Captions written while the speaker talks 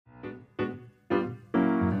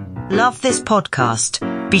Love this podcast?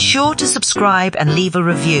 Be sure to subscribe and leave a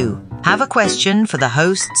review. Have a question for the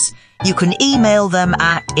hosts? You can email them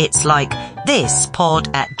at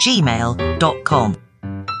it'slikethispod@gmail.com.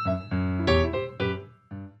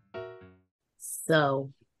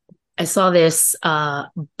 So I saw this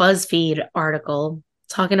BuzzFeed article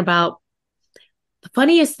talking about the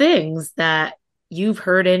funniest things that you've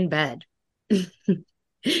heard in bed.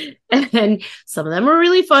 And some of them are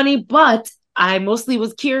really funny, but I mostly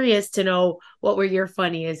was curious to know what were your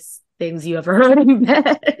funniest things you ever heard in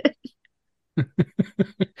bed.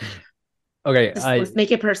 Okay, Let's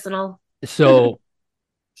make it personal. So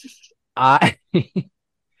I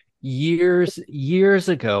years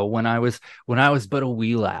ago when I was but a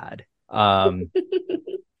wee lad, and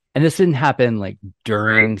this didn't happen like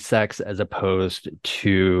during sex as opposed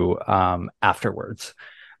to afterwards.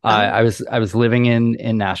 I was living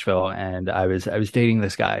in Nashville, and I was dating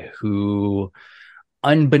this guy who,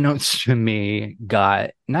 unbeknownst to me, got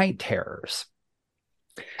night terrors.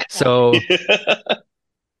 So,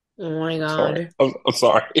 oh my God, I'm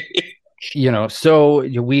sorry. So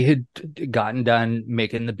we had gotten done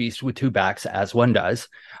making the beast with two backs, as one does.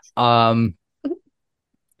 And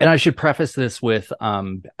I should preface this with, I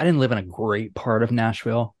didn't live in a great part of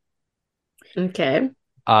Nashville. Okay.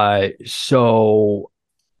 So,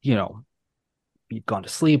 he'd gone to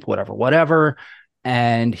sleep, whatever.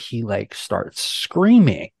 And he starts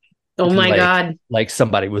screaming. Oh my God. Like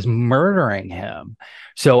somebody was murdering him.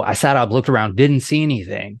 So I sat up, looked around, didn't see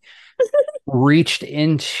anything, reached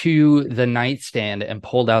into the nightstand and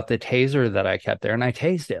pulled out the taser that I kept there, and I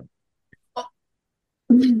tased him.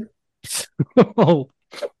 So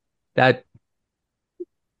that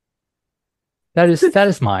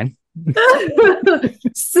is mine.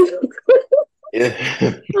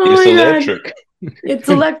 It's electric. God. It's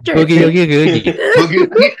electric. Boogie.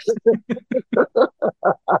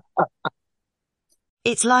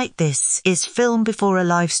 It's Like This is filmed before a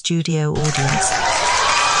live studio audience.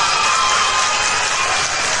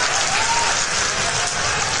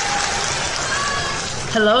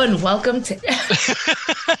 Hello and welcome to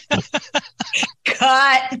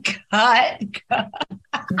Cut.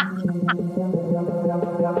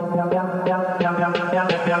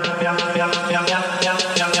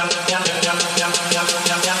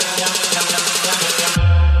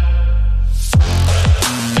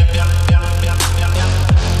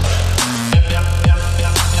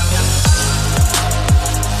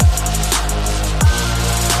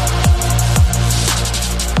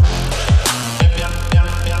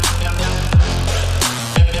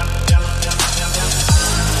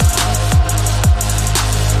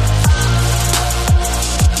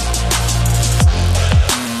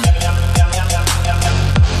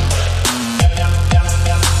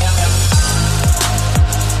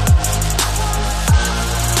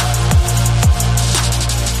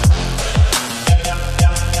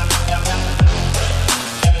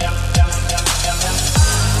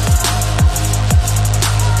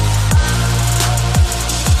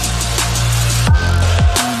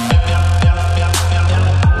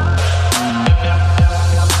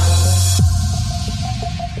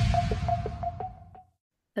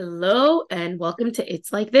 Hello and welcome to It's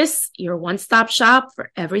Like This, your one-stop shop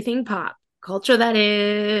for everything pop culture that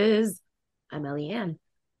is. I'm Eliane.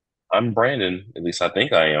 I'm Brandon. At least I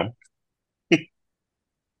think I am.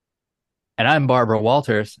 And I'm Barbara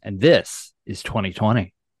Walters, and this is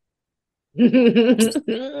 2020.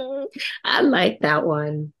 I like that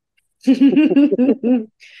one.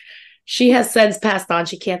 She has since passed on.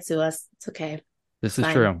 She can't sue us. It's okay. This is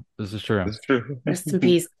true. It's true. Rest in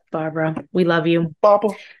peace, Barbara. We love you. Baba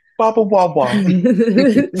Wawa.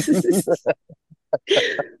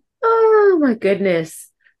 Oh my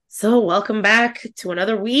goodness. So welcome back to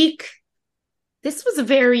another week. This was a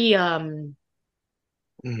very kind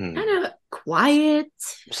of quiet,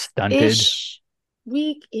 stunted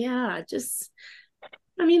week. Yeah,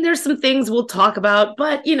 there's some things we'll talk about,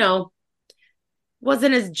 but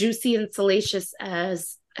wasn't as juicy and salacious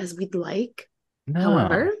as we'd like. No.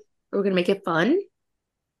 However, we're gonna make it fun.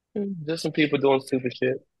 Just some people doing stupid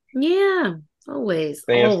shit. Yeah, always.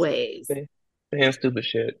 Saying stupid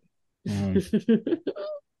shit.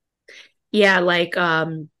 Yeah, like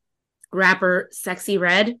rapper Sexy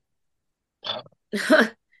Red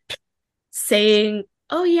saying,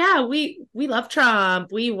 "Oh yeah, we love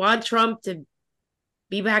Trump. We want Trump to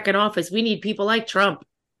be back in office. We need people like Trump."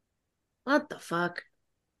 What the fuck?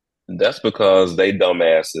 That's because they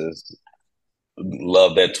dumbasses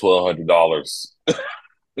love that $1,200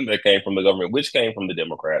 that came from the government, which came from the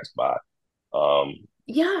Democrats by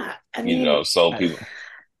Yeah, I mean, so people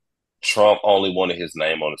Trump only wanted his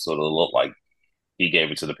name on it so it'll look like he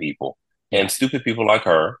gave it to the people. Yeah. And stupid people like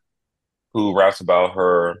her, who raps about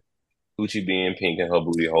her coochie being pink and her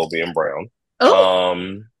booty hole being brown, Oh,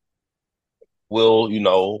 um,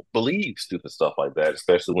 will, believe stupid stuff like that,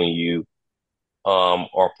 especially when you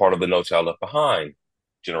are part of the No Child Left Behind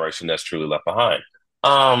generation that's truly left behind.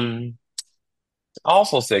 Um,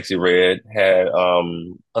 Also, Sexy Red had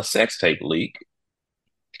a sex tape leak,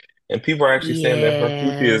 and people are actually saying that her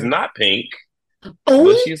coochie is yeah. not pink, but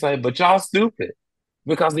Oh, she's like, but y'all stupid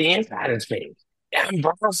because the inside is pink. Yeah, I'm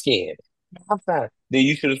brown skinned. Outside. Then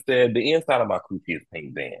you should have said the inside of my coochie is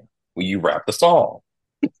pink then when you rap the song.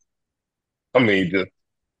 I mean, just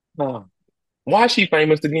why is she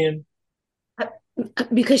famous again?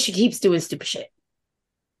 because she keeps doing stupid shit.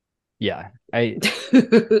 Yeah.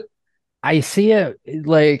 I see it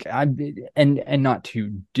like and not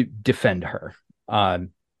to defend her.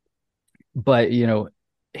 But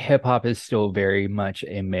hip hop is still very much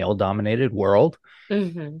a male dominated world.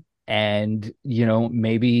 Mm-hmm. And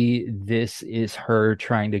maybe this is her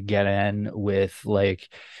trying to get in with like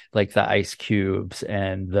the Ice Cubes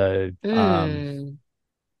and the Mm.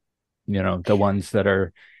 the ones that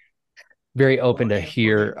are very open to Boy,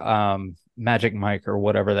 hear boy. Magic Mike or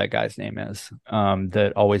whatever that guy's name is,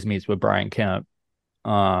 that always meets with Brian Kemp.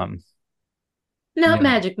 Um, Not you know,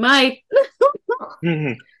 Magic Mike.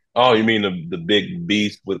 Oh, you mean the big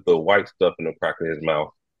beast with the white stuff in the crack of his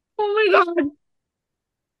mouth? Oh my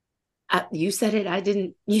God. You said it. I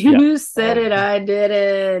didn't. yeah. You said it. I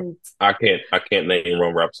didn't. I can't name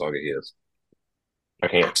one rap song of his. I I,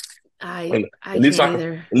 can't. I, At I least can't I can,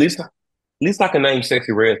 either. at least I can name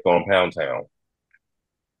Sexy Red song Pound Town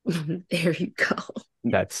There you go.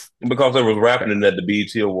 That's because they was rapping fair. at the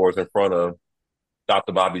BET Awards in front of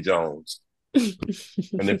Dr. Bobby Jones.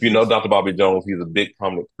 And if you know Dr. Bobby Jones, he's a big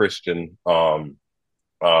prominent Christian, um,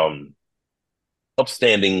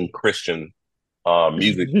 upstanding Christian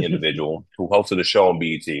music individual who hosted a show on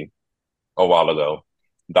BET a while ago,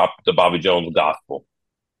 Dr. Bobby Jones Gospel.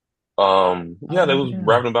 Yeah, they Oh was yeah.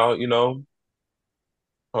 rapping about,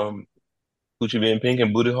 um, Gucci being pink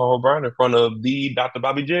and booty hole brown in front of the Dr.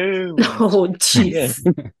 Bobby Jones. Oh, Yeah.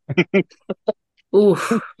 jeez.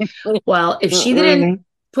 Oof. Well, if she didn't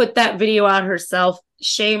put that video out herself,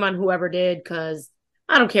 shame on whoever did, because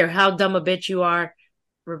I don't care how dumb a bitch you are.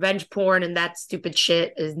 Revenge porn and that stupid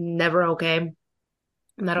shit is never okay. I'm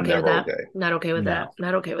not okay with Never that. okay. Not okay with that. No,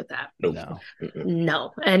 Not okay with that. Nope. no. Mm-mm.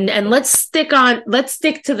 No. And let's stick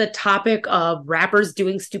to the topic of rappers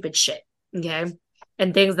doing stupid shit. Okay.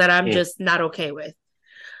 And things that I'm just not okay with.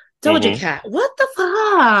 Doja Mm-hmm. Cat, what the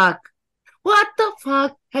fuck? What the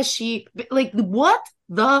fuck has she like? What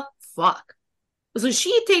the fuck? So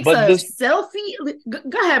she takes But a this, selfie.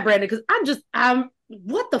 Go ahead, Brandon, because I'm.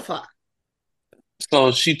 What the fuck?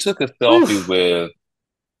 so she took a selfie Oof. with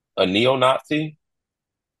a neo-Nazi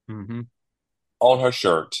Hmm. on her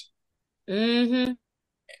shirt, Mm-hmm.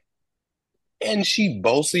 and she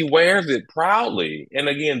boastly wears it proudly. And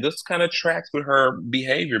again, this kind of tracks with her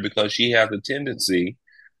behavior because she has a tendency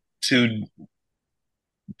to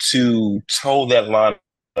toe that line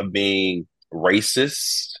of being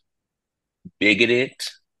racist, bigoted,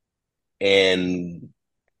 and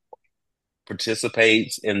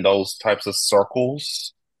participates in those types of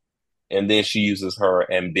circles. And then she uses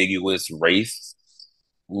her ambiguous race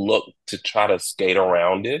look to try to skate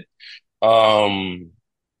around it. Um,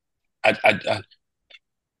 I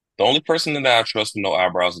the only person that I trust with no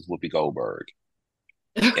eyebrows is Whoopi Goldberg,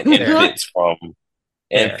 and Fair, fair. fits from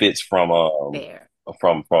Fair.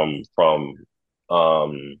 from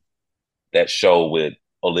um that show with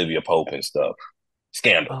Olivia Pope and stuff.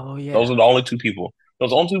 Scandal. Oh Those yeah. are the only two people. Those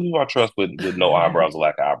are the only two people I trust with no eyebrows or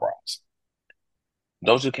lack of eyebrows.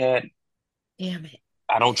 Doja Cat, Damn it.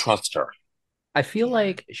 I don't trust her. I feel Yeah.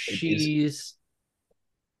 like It is she's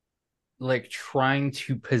like trying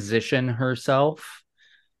to position herself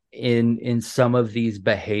in some of these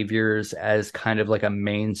behaviors as kind of like a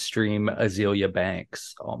mainstream Azealia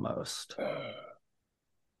Banks almost.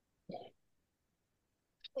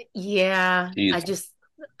 Yeah. she's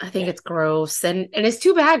I think it's gross, and it's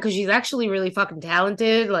too bad because she's actually really fucking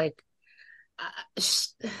talented. Like, sh-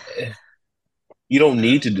 you don't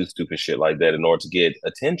need to do stupid shit like that in order to get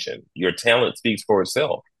attention. Your talent speaks for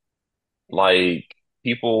itself. Like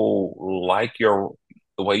people like the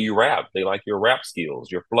way you rap. They like your rap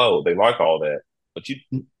skills, your flow. They like all that. But you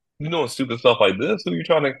doing stupid stuff like this, who you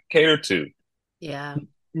trying to cater to? yeah.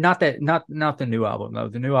 Not the new album though.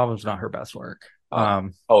 The new album's not her best work. Oh,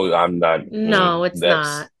 I'm not. No, it's That's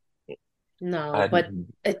not. No, I, but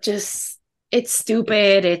it just it's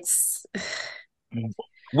stupid. It's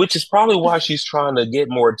which is probably why she's trying to get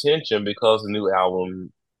more attention because the new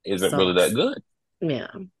album isn't really that sucks. good. Yeah.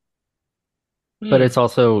 But it's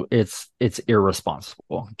also it's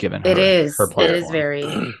irresponsible given It her is. It platform. is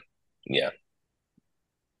very. Yeah.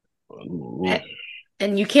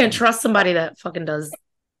 And you can't trust somebody that fucking does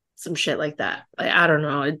some shit like that. Like, I don't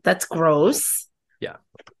know. That's gross. Yeah.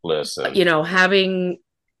 Listen. You know, having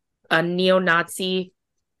a neo-Nazi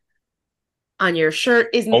on your shirt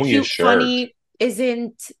isn't On your cute, shirt. funny,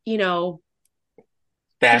 isn't, you know,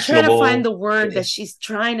 I'm trying to Fashionable. find the word that she's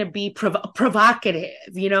trying to be provocative,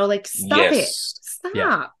 you know, like stop it. Stop.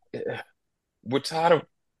 Yeah.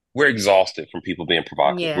 We're exhausted from people being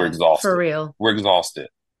provocative. Yeah, We're exhausted. for real. We're exhausted.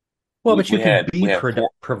 Well, but you We can had- be we had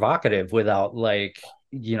provocative without, like,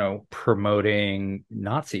 you know, promoting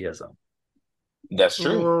Nazism. That's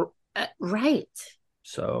true. Right.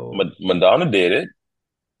 So Madonna did it.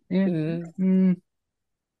 Mm.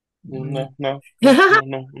 No.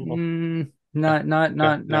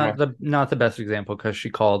 Not the best example, because she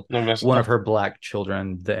called one of her black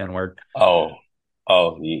children the N-word. Oh,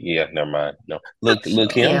 yeah. Never mind. No, look, Kim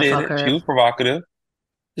Yeah, did fuck it. her. She was provocative.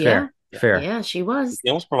 Yeah. Fair. Yeah, she was.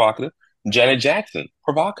 Kim was provocative. Janet Jackson,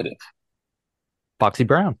 provocative. Foxy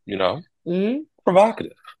Brown. You know, Mm.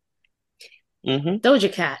 provocative. Mm-hmm.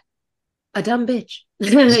 Doja Cat, a dumb bitch.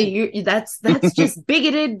 That's just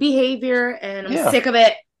bigoted behavior, and I'm sick of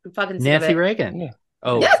it. I'm fucking sick Nancy of it. Reagan. Yeah.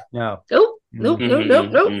 Oh, Yeah. no. Nope.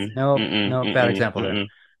 No, bad example there.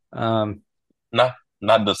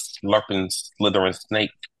 Not the slurping, slithering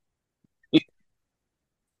snake.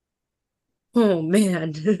 Oh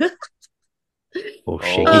man. Shaky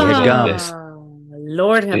head gum.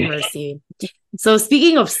 Lord have mercy. So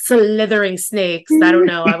speaking of slithering snakes, I don't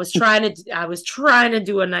know. I was trying to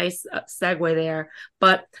do a nice segue there,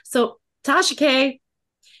 but so Tasha K,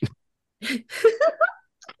 you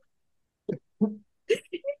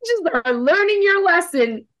just are learning your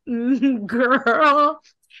lesson, girl.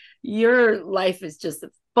 Your life is just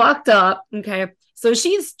fucked up. Okay, so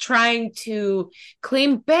she's trying to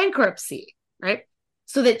claim bankruptcy, right?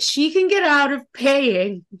 So that she can get out of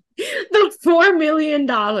paying the $4 million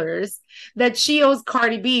that she owes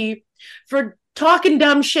Cardi B for talking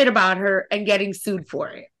dumb shit about her and getting sued for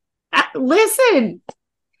it. Listen.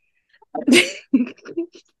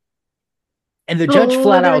 And the judge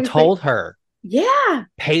flat out told her, yeah,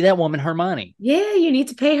 pay that woman her money. Yeah, you need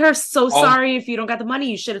to pay her. So sorry if you don't got the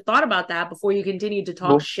money. You should have thought about that before you continued to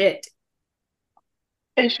talk shit.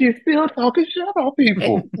 And she's still talking shit on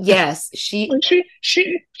people. Yes, she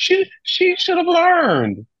should have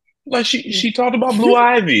learned. Like she talked about Blue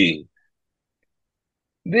Ivy.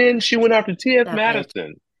 Then she went after T.S.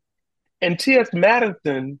 Madison. And T.S.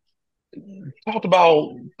 Madison talked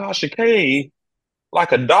about Tasha K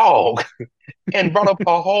like a dog and brought up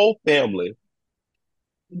her whole family.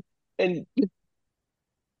 And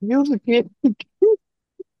music kid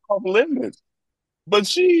off limits. But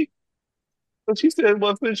she said,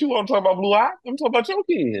 well, since you want to talk about Blue Ivy, I'm talking about your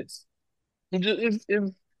kids.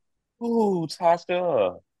 Ooh,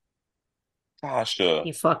 Tasha.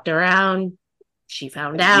 You fucked around. She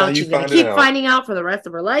found out. She's going to keep finding out for the rest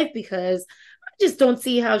of her life, because I just don't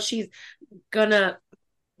see how she's going to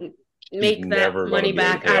make that money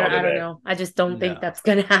back. I don't know. I just don't think that's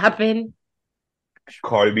going to happen.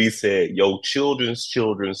 Cardi B said, your children's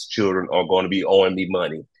children are going to be owing me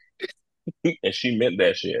money. And she meant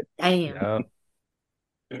that shit. Damn.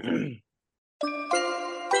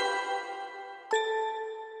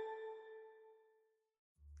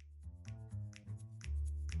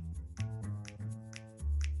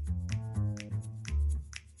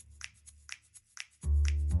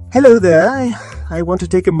 Hello there. I want to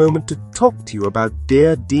take a moment to talk to you about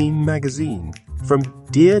Dear Dean magazine from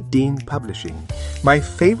Dear Dean Publishing, my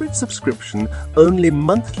favorite subscription-only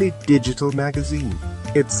monthly digital magazine.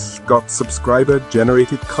 It's got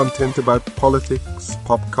subscriber-generated content about politics,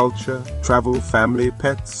 pop culture, travel, family,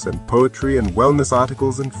 pets, and poetry and wellness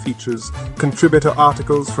articles and features, contributor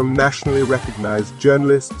articles from nationally recognized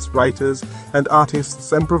journalists, writers, and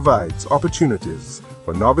artists, and provides opportunities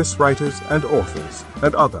for novice writers and authors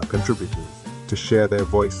and other contributors to share their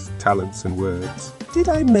voice, talents, and words. Did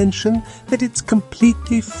I mention that it's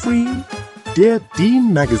completely free? Dear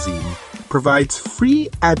Dean magazine provides free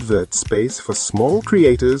advert space for small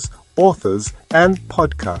creators, authors, and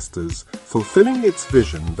podcasters, fulfilling its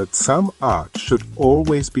vision that some art should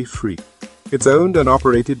always be free. It's owned and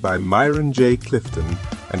operated by Myron J. Clifton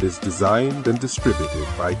and is designed and distributed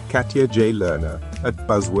by Katya J. Lerner at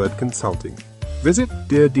Buzzword Consulting. Visit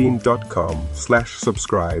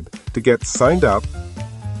deardean.com/subscribe to get signed up.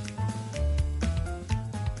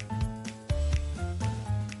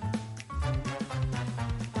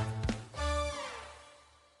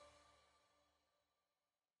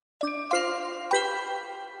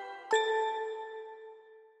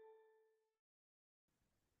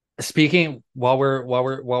 Speaking while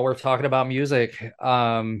we're talking about music,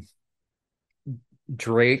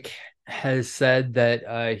 Drake has said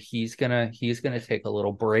that he's gonna take a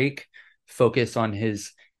little break, focus on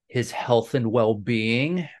his health and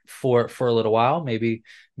well-being for a little while.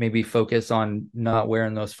 Maybe focus on not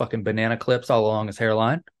wearing those fucking banana clips all along his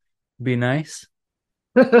hairline. Be nice.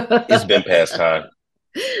 It's been past time.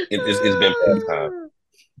 It's been past time.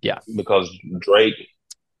 Yeah, because Drake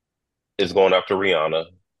is going after Rihanna.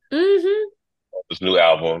 Mm-hmm. His new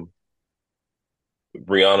album.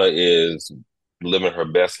 Rihanna is living her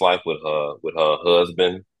best life with her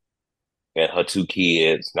husband and her two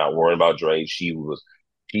kids, not worrying about Drake.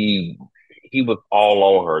 He he was all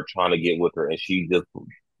on her trying to get with her, and she just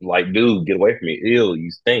like, dude, get away from me. Ew,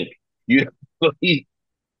 you stink. You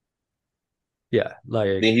yeah. Like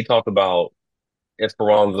then he talked about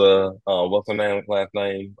Esperanza, what's her last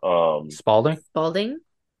name? Spalding.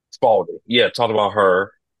 Spalding. Yeah, talked about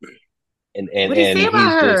her. And What did he say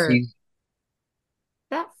about her? He's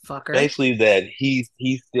That fucker. basically that he's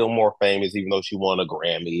still more famous, even though she won a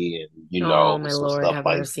Grammy and Oh my some Lord, stuff have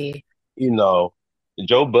like mercy. you know.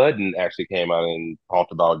 Joe Budden actually came out and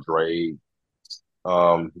talked about Drake.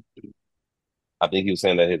 Um, I think he was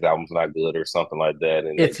saying that his album's not good or something like that,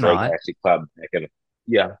 and that It's Drake not. actually clapped back and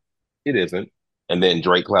yeah, it isn't. And then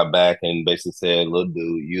Drake clapped back and basically said, "Look,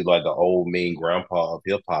 dude, you like the old mean grandpa of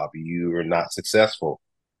hip hop. You are not successful.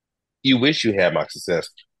 You wish you had my success."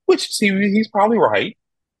 Which, see, he's probably right.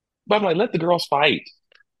 But I'm like, let the girls fight.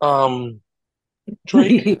 Um,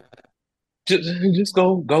 Drake, just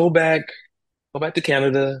go back to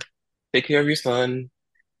Canada, take care of your son.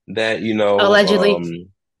 That Allegedly.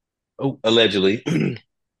 allegedly,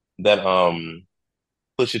 that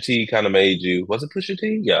Pusha T kind of made you. Was it Pusha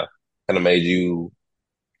T? Yeah, kind of made you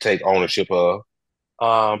take ownership of.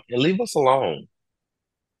 And leave us alone.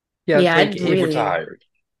 Yeah, Yeah, like He's retired.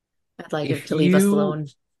 I'd like him if to leave us you alone.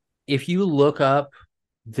 if you look up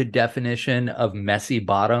the definition of messy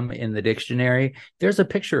bottom in the dictionary, there's a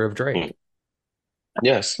picture of Drake.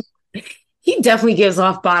 Yes. He definitely gives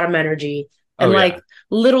off bottom energy and Oh, like yeah.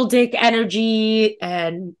 little dick energy,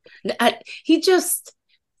 and he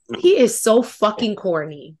is so fucking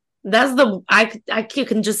corny. That's I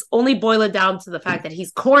can just only boil it down to the fact that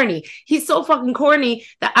he's corny. He's so fucking corny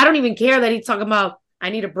that I don't even care that he's talking about I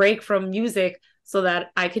need a break from music so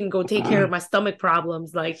that I can go take care of my stomach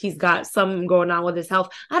problems. Like he's got something going on with his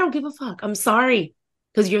health. I don't give a fuck. I'm sorry.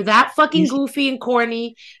 Because you're that fucking goofy and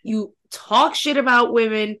corny. You talk shit about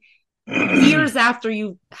women years after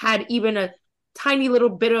you've had even a tiny little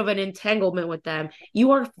bit of an entanglement with them.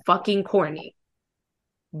 You are fucking corny.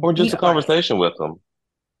 Or just Be a quiet. conversation with him.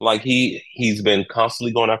 Like he's been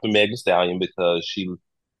constantly going after Megan Stallion because she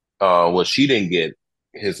didn't get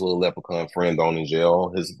his little leprechaun friend on in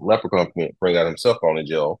jail. His leprechaun friend got himself on in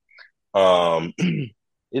jail. Um,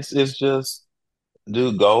 it's just,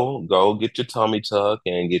 dude, go get your tummy tuck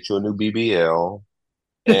and get you a new BBL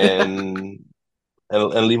and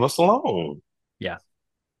and leave us alone. Yeah.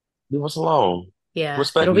 Leave us alone. Yeah,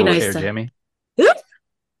 Respect it'll be No nice hair, to. Jimmy.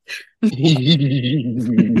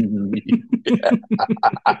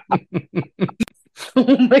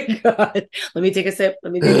 Oh my god! Let me take a sip.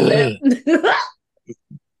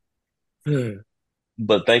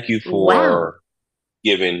 But thank you Wow. for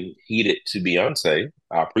giving Heated to Beyonce.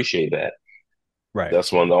 I appreciate that. Right.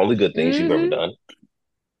 That's one of the only good things you've ever done.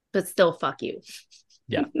 But still, fuck you.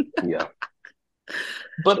 Yeah. Yeah.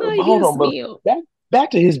 But Ay, hold Dios on, but mío.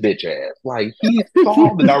 back to his bitch ass. Like he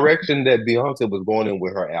saw the direction that Beyonce was going in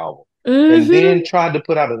with her album. Mhm. And then tried to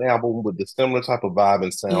put out an album with the similar type of vibe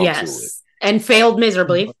and sound to it. Yes, and failed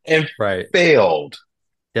miserably. And Right. failed.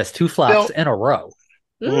 That's 2 flops in a row.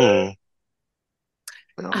 Mm.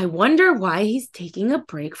 I wonder why he's taking a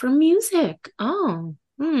break from music. Oh.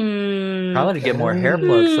 Probably to get more hair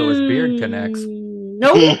plugs so his beard connects.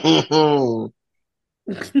 Nope.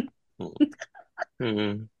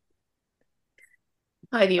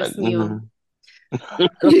 Ay, Dios mío.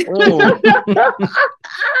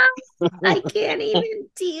 I can't even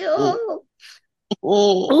deal.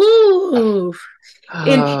 Ooh.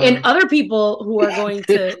 And other people who are going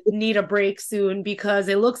to need a break soon because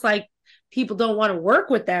it looks like people don't want to work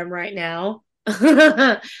with them right now.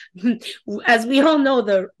 As we all know,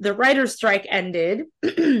 the writer's strike ended,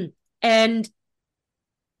 and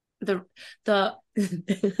the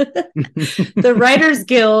the Writers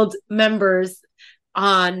Guild members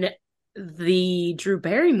on the Drew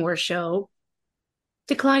Barrymore show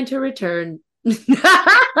declined to return.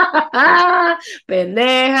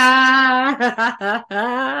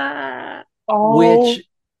 Pendeja. Which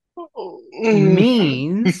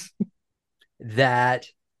means that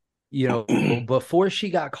you know, before she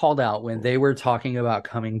got called out, when they were talking about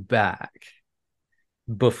coming back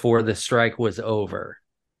before the strike was over,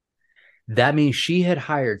 that means she had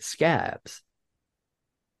hired scabs.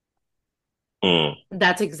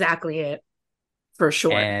 That's exactly it. For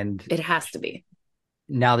sure. And it has to be.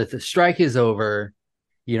 Now that the strike is over,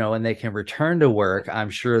 you know, and they can return to work,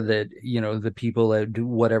 I'm sure that, you know, the people at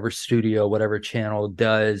whatever studio, whatever channel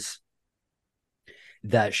does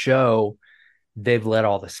that show, they've let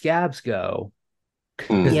all the scabs go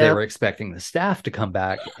because they were expecting the staff to come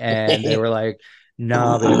back, and they were like,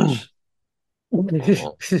 nah, bitch.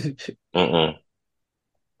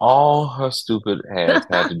 All her stupid ass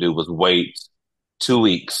had to do was wait 2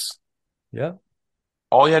 weeks. Yeah.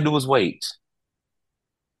 All you had to do was wait.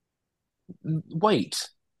 And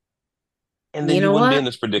then you wouldn't be in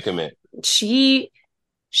this predicament. She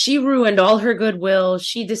ruined all her goodwill.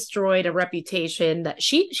 She destroyed a reputation that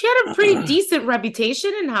she had a pretty decent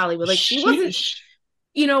reputation in Hollywood. Like, she wasn't,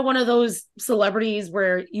 you know, one of those celebrities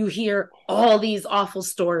where you hear all these awful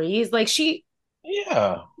stories. Like, you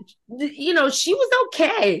know, she was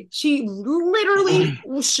okay. She literally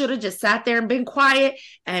should have just sat there and been quiet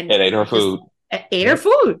and ate her food. Her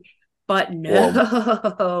food. But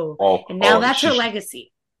no. And now that's her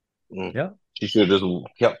legacy. Yeah. She should have just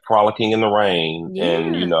kept frolicking in the rain.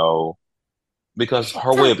 And, you know, because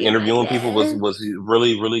her way of interviewing people was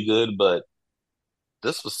really, really good, but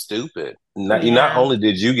this was stupid. Not only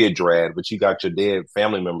did you get dragged, but you got your dead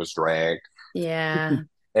family members dragged. Yeah.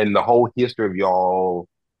 And the whole history of your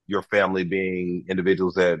family being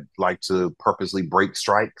individuals that like to purposely break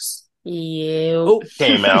strikes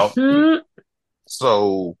came out.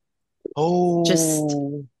 So, just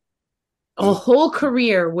a whole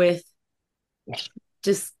career with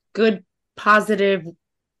just good, positive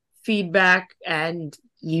feedback, and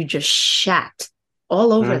you just shat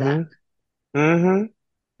all over that.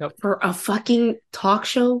 For a fucking talk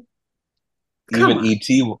show. Even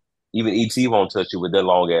E.T. won't touch you with that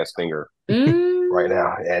long ass finger right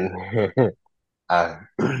now. And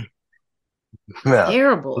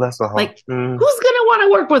terrible. Like, who's gonna want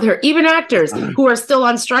to work with her? Even actors who are still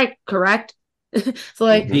on strike, correct? So,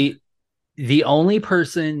 like, the only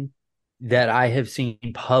person that I have seen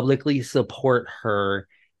publicly support her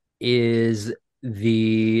is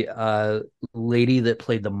the lady that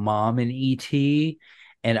played the mom in E.T.,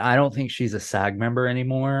 and I don't think she's a SAG member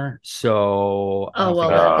anymore. So,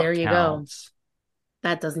 there you go.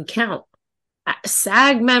 That doesn't count.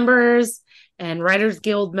 SAG members and Writers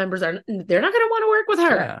Guild members they're not going to want to work with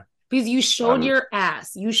her because you showed your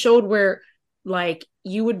ass. You showed where, like,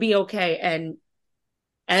 you would be okay.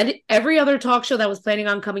 And every other talk show that was planning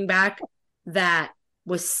on coming back that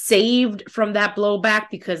was saved from that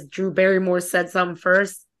blowback because Drew Barrymore said something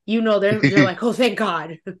first, you know, they're like, oh, thank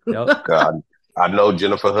God. God. I know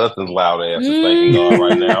Jennifer Hudson's loud ass is thanking God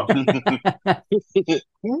right now.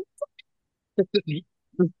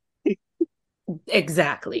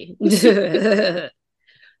 Exactly.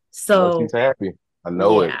 So she's happy. I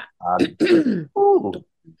know it.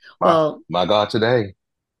 My God, today.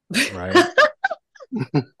 Right.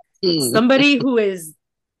 Somebody who is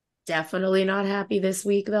definitely not happy this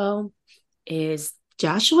week, though, is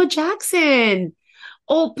Joshua Jackson.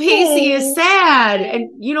 Oh, Pacey is sad.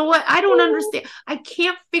 And you know what? I don't understand. I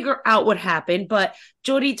can't figure out what happened, but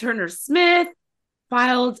Jodie Turner-Smith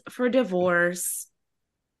filed for divorce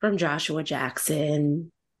from Joshua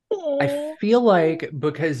Jackson. I feel like,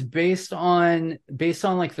 because based on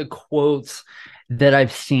like the quotes that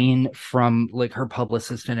I've seen from like her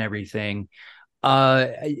publicist and everything,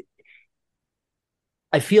 I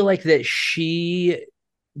feel like that she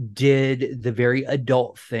did the very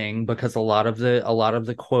adult thing, because a lot of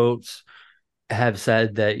the quotes have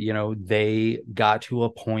said that, you know, they got to a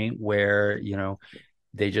point where, you know,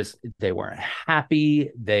 they weren't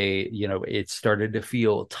happy. They, you know, it started to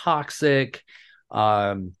feel toxic.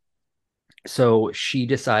 So she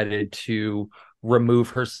decided to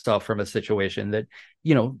remove herself from a situation that,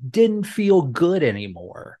 you know, didn't feel good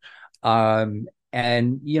anymore. And,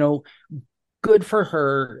 you know, good for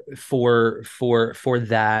her for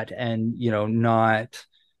that, and, you know, not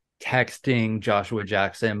texting Joshua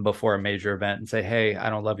Jackson before a major event and say, hey,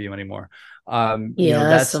 I don't love you anymore. You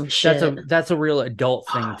know, that's a real adult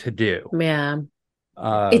thing to do. Yeah.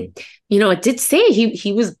 It did say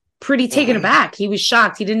he was pretty taken aback. He was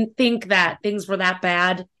shocked. He didn't think that things were that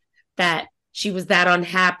bad, that she was that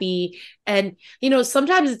unhappy. And, you know,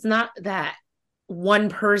 sometimes it's not that one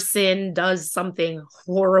person does something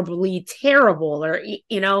horribly terrible, or,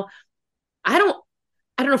 you know, I don't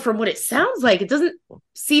know, from what it sounds like, it doesn't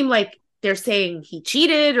seem like they're saying he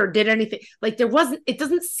cheated or did anything. Like it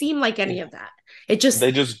doesn't seem like any of that.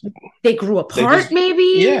 They grew apart,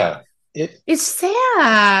 maybe. Yeah. It's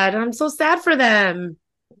sad. I'm so sad for them.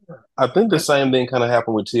 I think the same thing kind of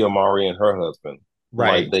happened with Tia Mowry and her husband.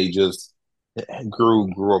 Right. Like they just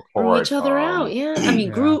grew apart. Grew each other out. Yeah. I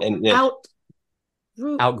mean,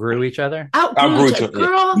 outgrew each other. Outgrew each other.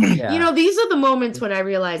 Girl, yeah. These are the moments when I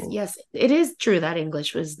realized, yes, it is true that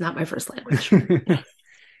English was not my first language.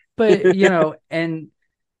 But, and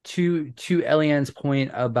to Eliane's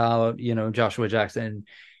point about, Joshua Jackson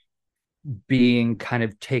being kind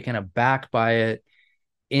of taken aback by it,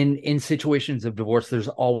 in situations of divorce, there's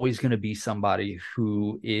always going to be somebody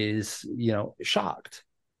who is, shocked.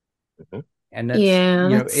 Mm-hmm. And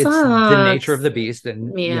that's, it's the nature of the beast,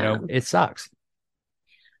 and, it sucks.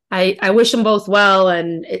 I wish them both well.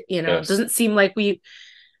 And, it doesn't seem like we,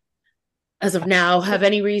 as of now, have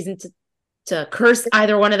any reason to curse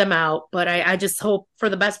either one of them out. But I just hope for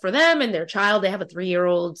the best for them and their child. They have a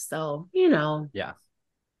 3-year-old. So, Yeah.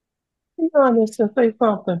 I just to say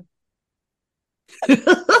something.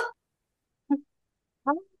 That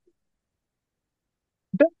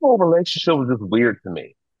whole relationship was just weird to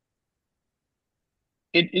me.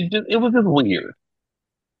 It was just weird.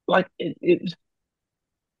 Like it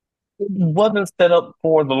wasn't set up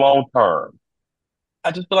for the long term.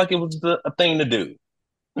 I just feel like it was a thing to do.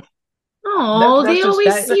 Oh, they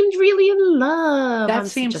always seemed really in love. That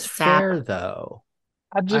seems fair, though.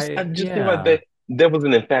 I just feel like there was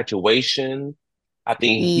an infatuation. I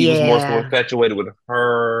think he was more so infatuated with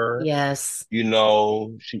her. Yes.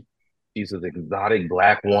 She's an exotic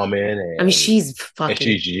Black woman. And, I mean, she's fucking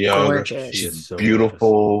she's young. gorgeous. She's so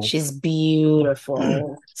beautiful. Gorgeous. She's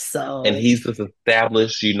beautiful. So, and he's this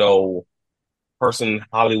established, person in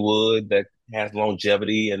Hollywood that has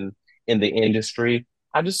longevity in the industry.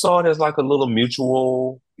 I just saw it as like a little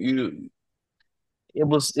mutual. It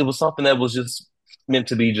was something that was just meant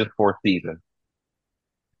to be just for a season,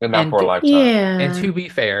 and not for a lifetime. Yeah. And to be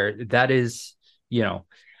fair, that is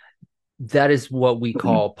what we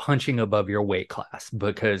call punching above your weight class,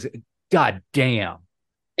 because god damn.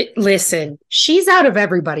 Listen, she's out of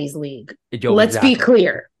everybody's league. Let's be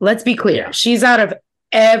clear. Yeah. She's out of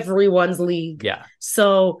everyone's league. Yeah.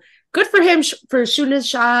 So good for him for shooting his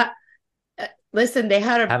shot. Listen, they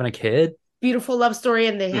had having a kid, beautiful love story,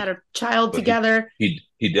 and they had a child together. He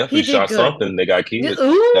definitely shot something. They got kids.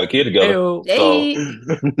 Got a kid together. So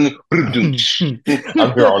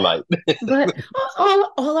I'm here all night. But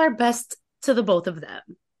all our best to the both of them.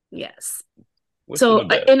 Yes. So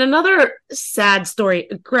in another sad story,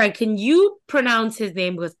 Greg, can you pronounce his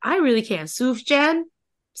name? Because I really can't. Sufjan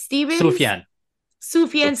Stevens.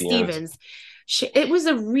 Sufjan Stevens. It was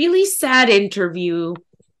a really sad interview.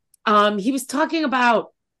 He was talking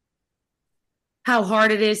about how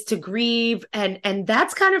hard it is to grieve, and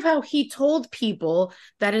that's kind of how he told people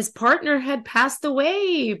that his partner had passed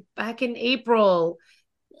away back in April.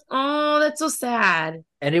 Oh, that's so sad.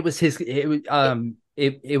 And it was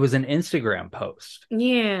it was an Instagram post.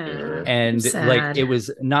 Yeah. And like, it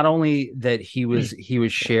was not only that he was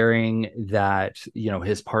sharing that,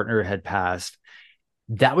 his partner had passed,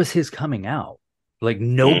 that was his coming out. Like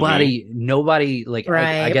nobody, like,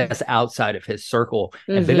 right. I guess outside of his circle,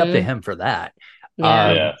 and big up to him for that.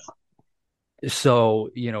 Yeah.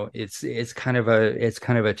 So, it's kind of a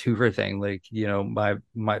twofer thing. Like,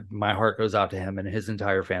 my heart goes out to him and his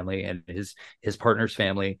entire family and his partner's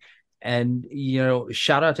family. And,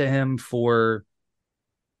 shout out to him for,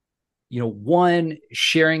 one,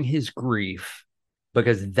 sharing his grief,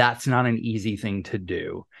 because that's not an easy thing to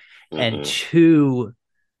do. And two,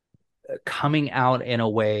 coming out in a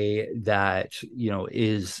way that,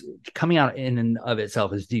 is coming out in and of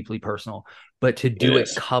itself is deeply personal, but to do it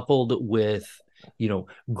coupled with,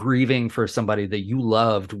 grieving for somebody that you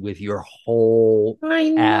loved with your whole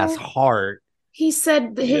ass heart. He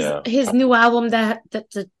said his new album that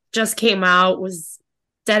just came out was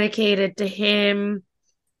dedicated to him.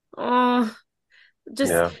 Oh,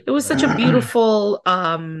 it was such a beautiful,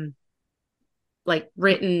 like,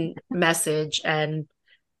 written message. And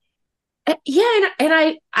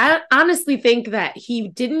I honestly think that he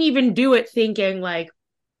didn't even do it thinking like,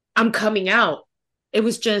 I'm coming out. It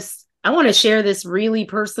was just, I want to share this really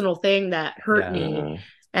personal thing that hurt me.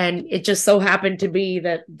 And it just so happened to be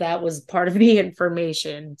that was part of the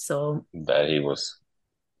information. So that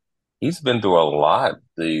he's been through a lot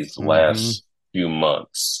these last few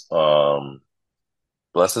months.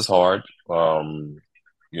 Bless his heart.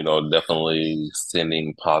 Definitely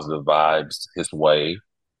sending positive vibes his way.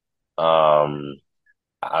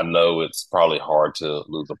 I know it's probably hard to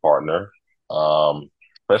lose a partner,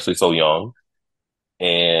 especially so young.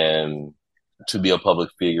 and to be a public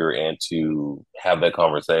figure and to have that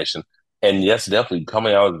conversation. And yes, definitely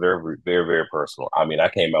coming out is very, very, very personal. I mean, I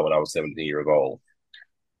came out when I was 17 years old.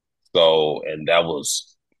 So, and that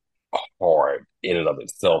was hard in and of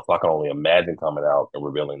itself. I can only imagine coming out and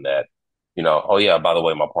revealing that, oh yeah, by the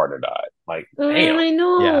way, my partner died. Like, damn. I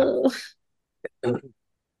know. Yeah.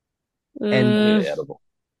 Mm.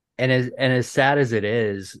 And as sad as it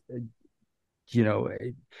is,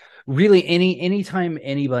 really anytime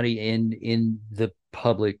anybody in the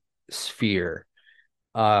public sphere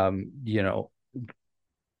comes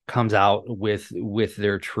out with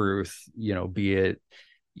their truth, be it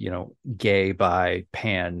gay, bi,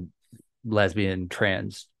 pan, lesbian,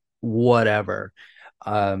 trans, whatever,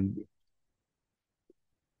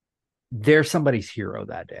 they're somebody's hero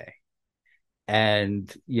that day.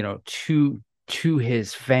 And to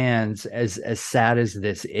his fans, as sad as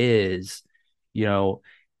this is,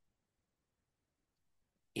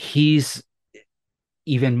 he's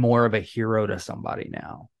even more of a hero to somebody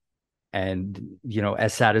now. And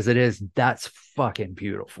as sad as it is, that's fucking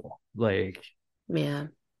beautiful. Like, yeah,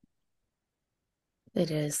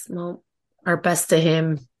 it is. Well, our best to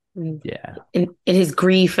him. Yeah, in his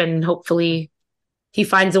grief, and hopefully he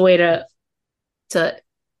finds a way to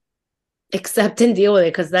accept and deal with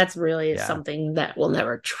it, because that's really something that will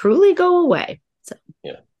never truly go away. So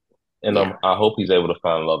yeah, and I hope he's able to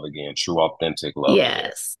find love again, true, authentic love.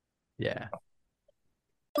 Yes, again. Yeah.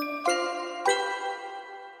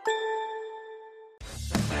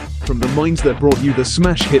 From the minds that brought you the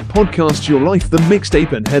smash hit podcast Your Life the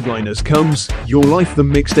Mixtape and headliners comes Your Life the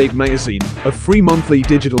Mixtape magazine, a free monthly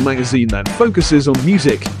digital magazine that focuses on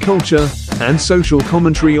music, culture, and social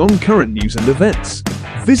commentary on current news and events.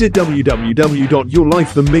 Visit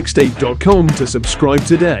www.yourlifethemixtape.com to subscribe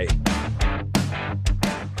today.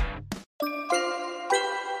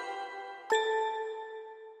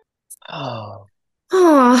 Oh,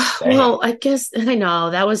 well, I guess I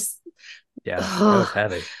know that was that was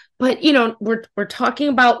heavy. But we're talking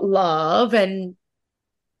about love and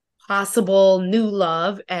possible new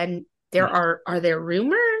love, and are there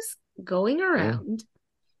rumors going around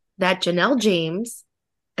that Janelle James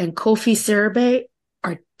and Kofi Siriboe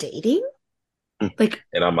are dating? Like,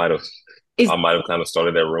 and I might have kind of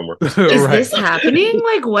started that rumor. Is this happening?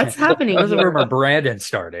 Like, what's happening? That was a rumor Brandon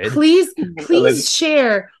started. Please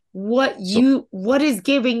share what is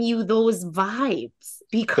giving you those vibes,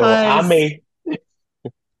 because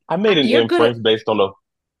I made an inference based on on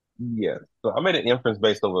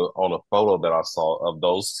a photo that I saw of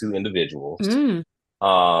those two individuals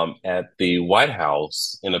at the White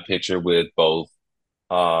House in a picture with both.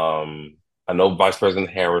 I know Vice President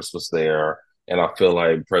Harris was there, and I feel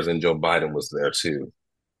like President Joe Biden was there too.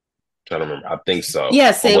 I'm trying to remember, I think so.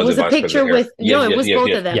 Yes, it was a picture with it was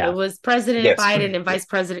both of them. Yeah. It was President Biden and Vice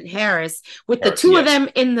President Harris, with the two of them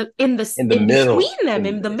in the middle, between them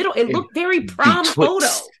in the middle. It looked very prom photo.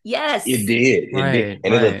 Yes, it did. And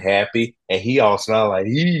it looked happy, and he all smiled like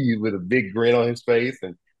with a big grin on his face,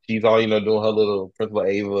 and she's all doing her little Principal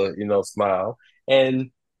Ava smile, and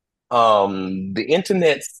the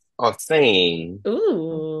internet are saying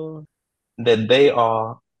that they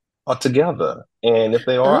are together. And if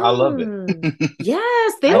they are, I love it.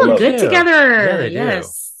 Yes, they look good together. Yeah,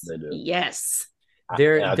 they do. Yes.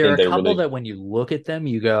 There are a couple that when you look at them,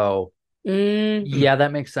 you go, yeah,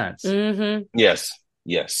 that makes sense. Mm-hmm. Yes.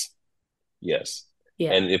 Yeah.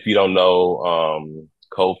 And if you don't know,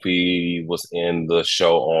 Kofi was in the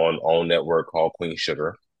show on OWN Network called Queen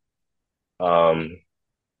Sugar.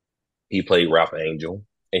 He played Ralph Angel,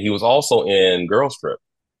 and he was also in Girls Trip.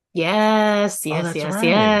 Yes. He was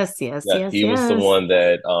the one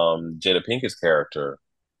that Jada Pinkett's character,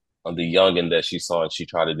 the youngin that she saw, and she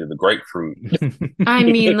tried to do the grapefruit. I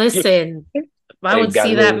mean, listen, if I would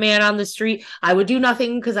see that man on the street, I would do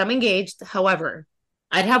nothing because I'm engaged. However,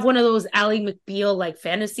 I'd have one of those Ally McBeal like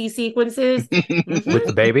fantasy sequences with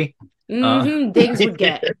the baby. Things would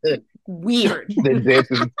get weird.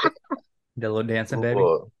 The little dancing baby.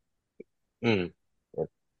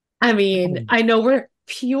 I mean, I know we're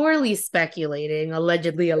purely speculating,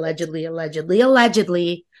 allegedly,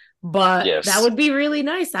 but that would be really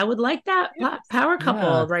nice. I would like that power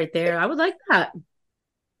couple right there. I would like that.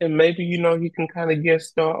 And maybe you can kind of guest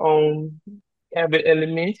star on Abbott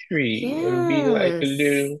Elementary and be like a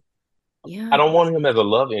little. Yeah, I don't want him as a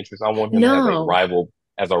love interest. I want him as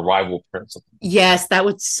a rival principal. Yes, that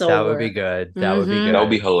would be good. That would be good. That would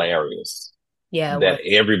be hilarious. Yeah, that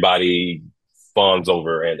everybody fawns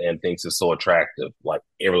over and thinks is so attractive, like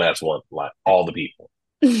every last one, like all the people.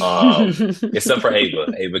 Except for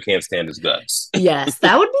Ava. Ava can't stand his guts. Yes,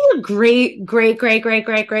 that would be a great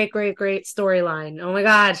storyline. Oh my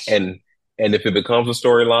gosh. And if it becomes a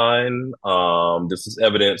storyline, this is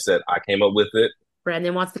evidence that I came up with it.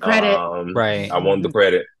 Brandon wants the credit. Right. I want the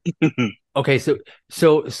credit. Okay, so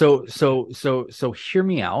hear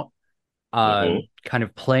me out. Kind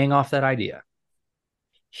of playing off that idea.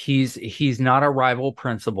 He's not a rival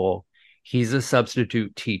principal. He's a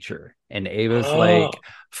substitute teacher. And Ava's like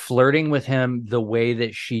flirting with him the way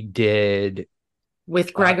that she did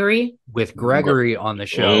with Gregory. With Gregory on the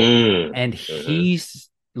show. And he's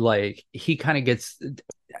like, he kind of gets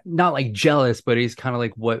not like jealous, but he's kind of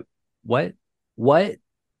like, what?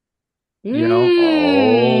 You know?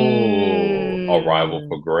 A rival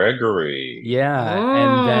for Gregory. Yeah.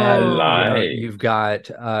 And then you've got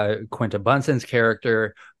Quinta Bunson's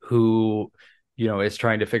character who, you know, is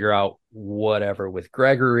trying to figure out whatever with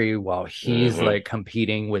Gregory while he's like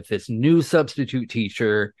competing with this new substitute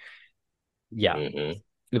teacher. Yeah. It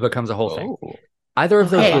becomes a whole thing. Either of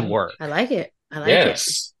those would work. I like it.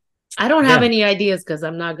 It. I don't have any ideas because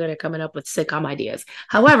I'm not good at coming up with sitcom ideas.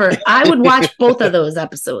 However, I would watch both of those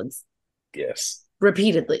episodes. Yes.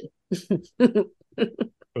 Repeatedly.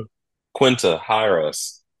 Quinta, hire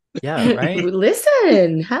us. Yeah, right.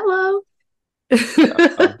 Listen, hello.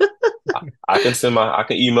 I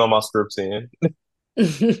can email my scripts in.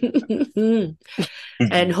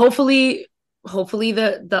 And hopefully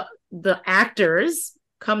the actors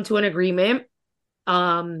come to an agreement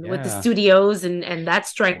with the studios and that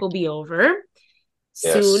strike will be over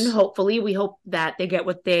soon. Hopefully, we hope that they get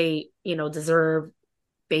what they, you know, deserve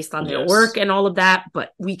based on their work and all of that,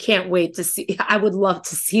 but we can't wait to see. I would love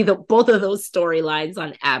to see both of those storylines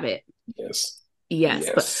on Abbott.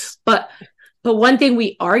 Yes. But one thing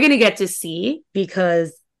we are going to get to see,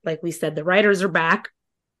 because like we said, the writers are back.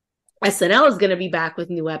 SNL is going to be back with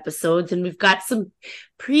new episodes, and we've got some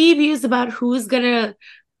previews about who's going to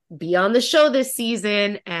be on the show this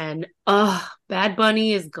season. And Bad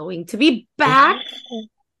Bunny is going to be back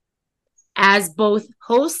as both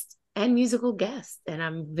host and musical guest, and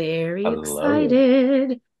I'm very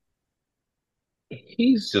excited.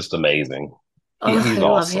 He's just amazing. He's awesome.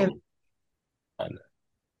 Love him.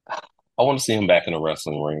 I want to see him back in a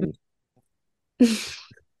wrestling ring.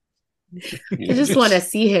 I just want to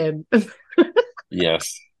see him.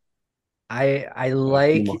 Yes. I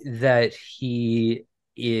like that he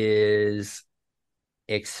is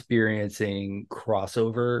experiencing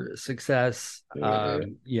crossover success.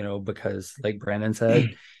 You know, because like Brandon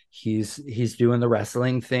said, he's doing the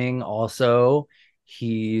wrestling thing also.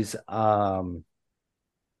 He was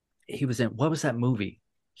in, what was that movie?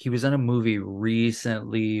 He was in a movie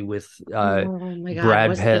recently with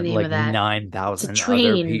Brad Pitt, like 9,000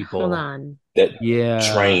 other people. Hold on.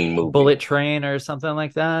 Train movie. Bullet Train or something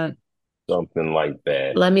like that. Something like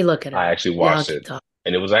that. Let me look at it. I actually watched it.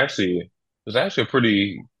 And it was actually a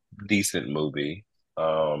pretty decent movie.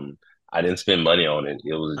 I didn't spend money on it.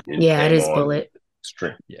 It is Bullet.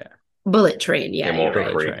 Yeah. Bullet Train. Yeah.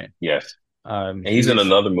 Bullet Train. Yes. And he's in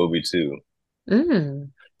another movie too.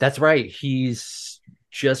 That's right. He's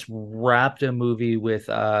just wrapped a movie with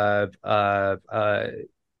the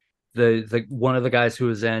one of the guys who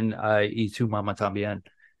was in Y Tu Mamá También.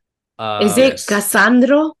 Is it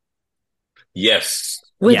Cassandro? Yes.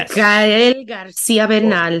 With Gael Garcia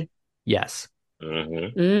Bernal. Yes.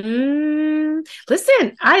 Listen,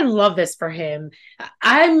 I love this for him.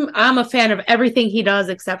 I'm a fan of everything he does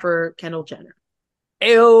except for Kendall Jenner.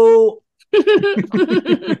 Ew.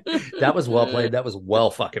 That was well played. That was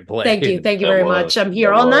well fucking played. Thank you very much. I'm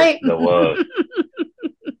here all night.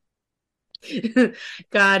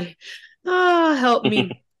 God, help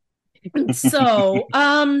me. So,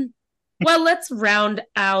 well, let's round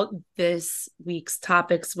out this week's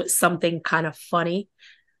topics with something kind of funny.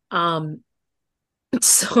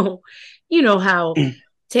 So, you know how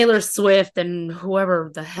Taylor Swift and whoever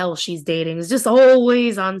the hell she's dating is just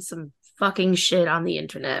always on some fucking shit on the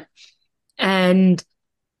internet. And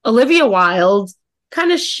Olivia Wilde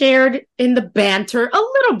kind of shared in the banter a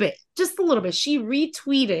little bit, just a little bit. She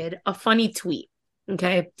retweeted a funny tweet.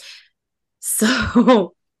 Okay.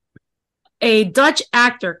 So a Dutch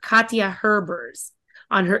actor, Katja Herbers,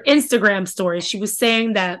 on her Instagram story, she was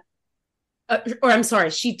saying that,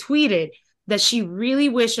 she tweeted that she really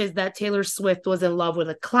wishes that Taylor Swift was in love with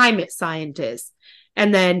a climate scientist.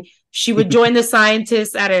 And then she would join the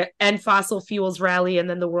scientists at an end fossil fuels rally, and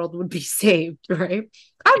then the world would be saved, right?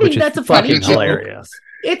 I think that's a funny joke. Hilarious.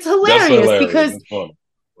 It's hilarious because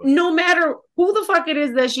no matter who the fuck it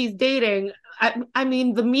is that she's dating, I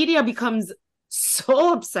mean, the media becomes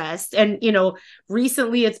so obsessed. And,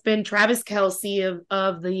 recently it's been Travis Kelce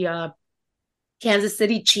of the Kansas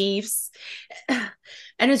City Chiefs.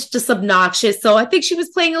 And it's just obnoxious. So I think she was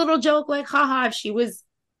playing a little joke like, haha, if she was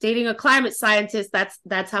dating a climate scientist,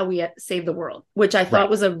 that's how we save the world, which I thought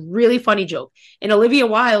was a really funny joke. And Olivia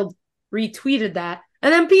Wilde retweeted that.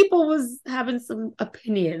 And then people was having some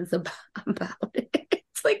opinions about it.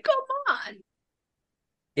 It's like, come on.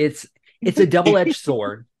 It's a double-edged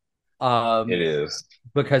sword. It is.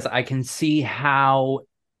 Because I can see how,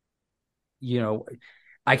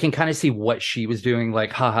 I can kind of see what she was doing,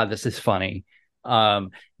 like, haha, this is funny. But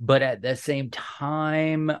at the same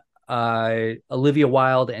time, Olivia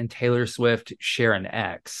Wilde and Taylor Swift share an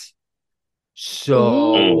ex.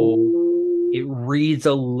 So it reads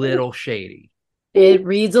a little shady. It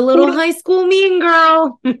reads a little High School Mean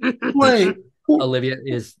Girl. Wait. Olivia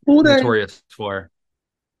is notorious for.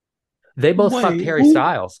 They both fucked Harry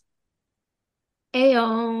Styles.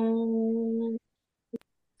 Ayo.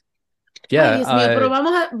 Yeah. Ay, Dios mío, pero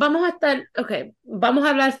vamos a estar, okay, vamos a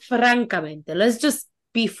hablar francamente. Let's just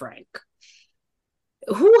be frank.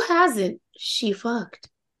 Who hasn't she fucked?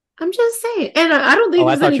 I'm just saying. And I don't think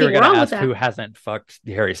there's anything wrong with that. Who hasn't fucked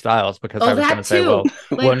Harry Styles, because I was going to say,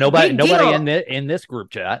 like, nobody in this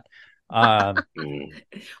group chat.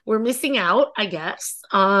 We're missing out, I guess.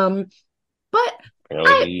 But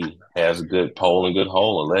he has a good pole and good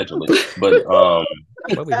hole, allegedly. But what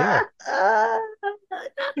we hear?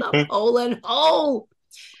 Not the pole and hole.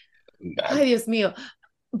 Ay, Dios mío.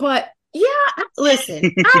 But yeah,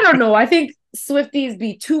 listen, I don't know. I think Swifties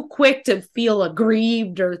be too quick to feel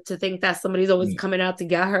aggrieved or to think that somebody's always coming out to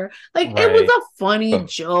get her. Like, it was a funny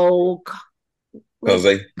joke. Because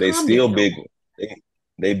they still big.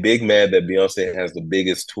 They big mad that Beyonce has the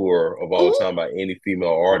biggest tour of all time by any female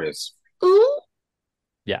artist. Ooh.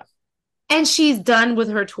 Yeah. And she's done with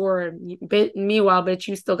her tour. Meanwhile, bitch,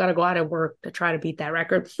 you still got to go out and work to try to beat that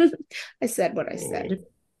record. I said what I said.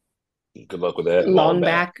 Good luck with that. Long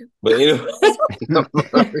back. But anyway,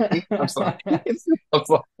 I'm sorry. And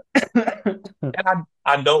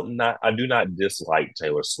I do not dislike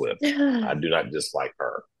Taylor Swift. I do not dislike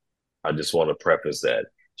her. I just want to preface that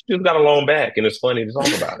she's got a long back, and it's funny to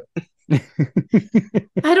talk about it.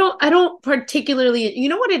 I don't particularly. You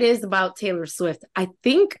know what it is about Taylor Swift? I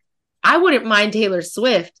think I wouldn't mind Taylor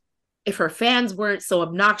Swift if her fans weren't so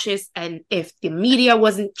obnoxious, and if the media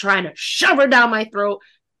wasn't trying to shove her down my throat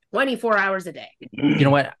 24 hours a day. You know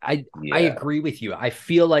what? I agree with you. I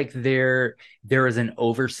feel like there is an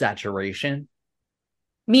oversaturation.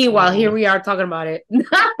 Meanwhile, here we are talking about it.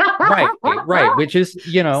 Right. Which is,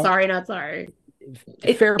 sorry, not sorry.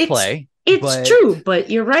 Fair play. It's true, but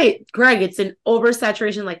you're right, Greg. It's an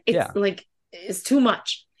oversaturation. Like, it's too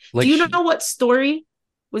much. Like, do you know what story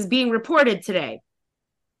was being reported today?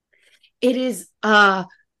 It is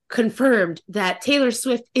confirmed that Taylor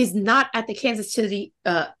Swift is not at the Kansas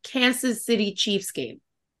City Chiefs game.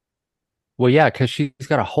 Well, yeah, because she's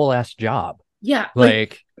got a whole ass job. Yeah,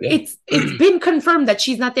 it's been confirmed that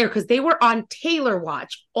she's not there because they were on Taylor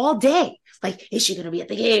watch all day. Like, is she going to be at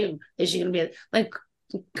the game? Is she going to be like,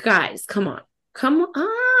 guys? Come on.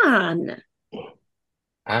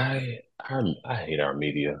 I hate our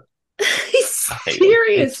media.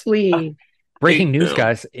 Seriously. Breaking news,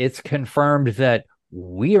 guys! It's confirmed that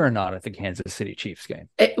we are not at the Kansas City Chiefs game.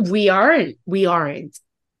 We aren't.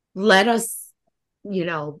 Let us,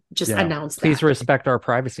 just announce that. Please respect our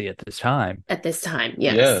privacy at this time. At this time,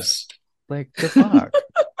 yes. Like, the fuck?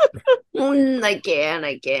 I can't.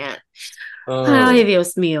 Ay,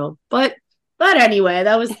 Dios mío. But anyway,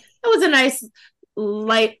 that was a nice,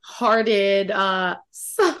 lighthearted,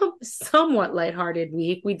 somewhat lighthearted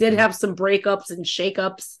week. We did have some breakups and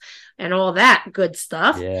shakeups and all that good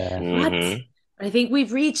stuff. Yeah. But I think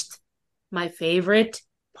we've reached my favorite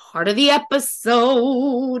part of the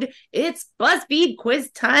episode. It's BuzzFeed quiz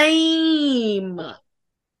time.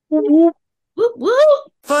 Whoop,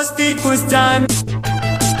 whoop. BuzzFeed quiz time.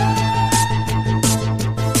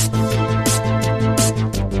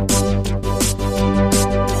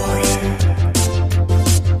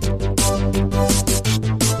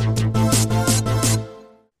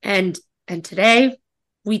 And today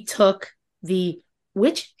we took the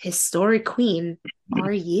Which Historic Queen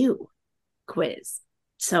Are You quiz.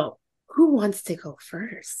 So who wants to go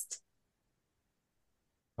first?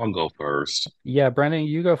 I'll go first. Yeah, Brendan,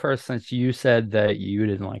 you go first since you said that you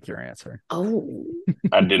didn't like your answer. Oh.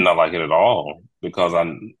 I did not like it at all because of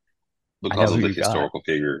the historical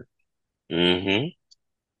figure. Mm-hmm.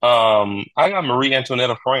 I got Marie Antoinette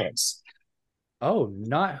of France. Oh,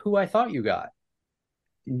 not who I thought you got.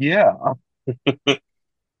 Yeah.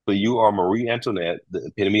 But So you are Marie Antoinette, the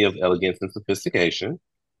epitome of elegance and sophistication.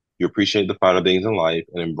 You appreciate the finer things in life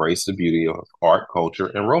and embrace the beauty of art, culture,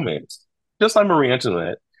 and romance. Just like Marie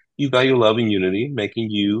Antoinette, you value love and unity, making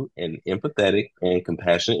you an empathetic and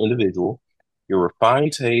compassionate individual. Your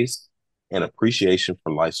refined taste and appreciation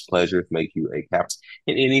for life's pleasures make you a captain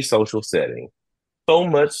in any social setting. So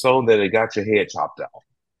much so that it got your head chopped off.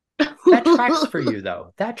 That tracks for you,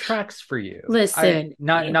 though. That tracks for you. Listen,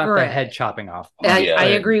 not the Greg. head chopping off. I Yeah.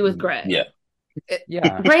 agree with Greg. Yeah.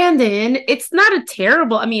 Yeah. Brandon, it's not a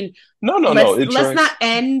terrible. I mean, No. let's tracks. not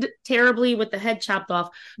end terribly with the head chopped off.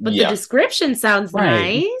 But Yeah. the description sounds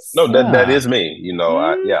Right. nice. No, that Yeah. is me.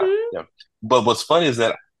 Yeah. But what's funny is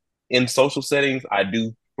that in social settings, I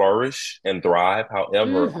do flourish and thrive.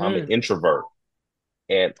 However, I'm an introvert,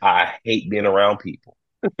 and I hate being around people.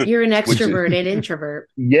 You're an Which is- extroverted introvert.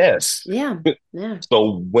 Yes. Yeah. Yeah.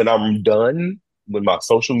 So when I'm done, when my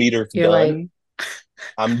social meter's You're done,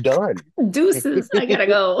 I'm done. Deuces, I gotta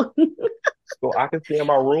go. So I can stay in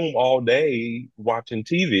my room all day watching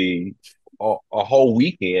TV a whole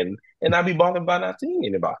weekend and not be bothered by not seeing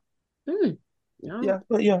anybody. No. Yeah,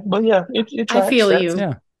 it I tracks. feel That's- you.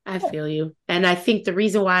 Yeah. I feel you. And I think the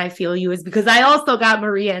reason why I feel you is because I also got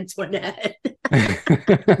Marie Antoinette.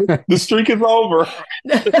 The streak is over.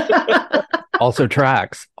 Also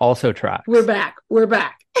tracks. We're back.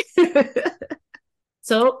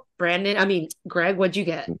 So, Greg, what'd you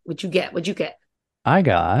get? I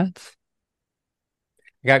got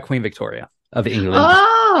Queen Victoria of England.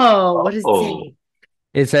 Oh, what does it Oh. say?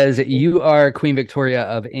 It says, you are Queen Victoria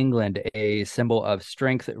of England, a symbol of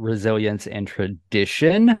strength, resilience, and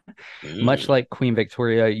tradition. Much like Queen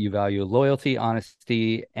Victoria, you value loyalty,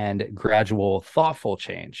 honesty, and gradual, thoughtful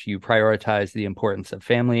change. You prioritize the importance of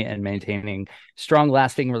family and maintaining strong,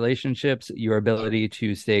 lasting relationships. Your ability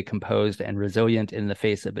to stay composed and resilient in the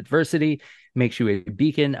face of adversity makes you a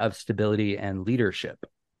beacon of stability and leadership.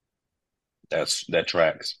 that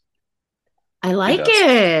tracks. I like does.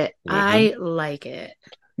 it. Mhm. I like it.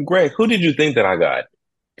 Greg, who did you think that I got?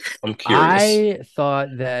 I'm curious. I thought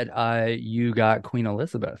that you got Queen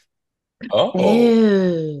Elizabeth. Oh,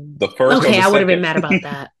 Ew. the first. or Okay, the I would have been second? mad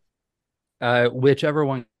about that. Whichever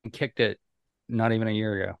one kicked it not even a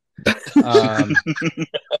year ago. Um,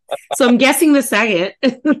 So I'm guessing the second.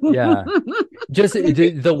 Yeah. just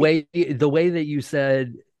the way that you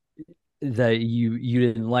said that you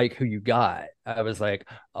didn't like who you got, I was like,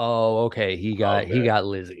 oh, okay, he got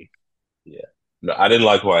Lizzie. No, I didn't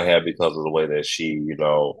like who I had because of the way that she,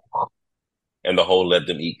 and the whole let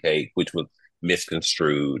them eat cake, which was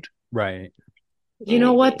misconstrued. Right. You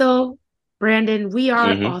know what though, Brandon? We are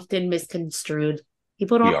Mhm. often misconstrued.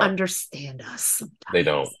 People We don't are. understand us sometimes. They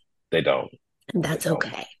don't. And that's They don't.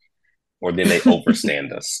 okay. Or then they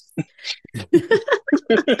overstand us.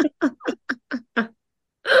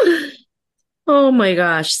 Oh my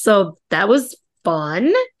gosh. So that was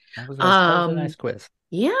fun. That was a nice quiz.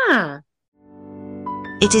 Yeah.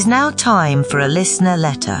 It is now time for a listener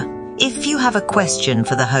letter. If you have a question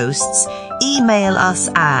for the hosts, email us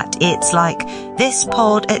at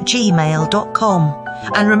itslikethispod@gmail.com.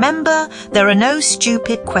 And remember, there are no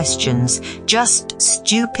stupid questions, just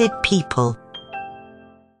stupid people.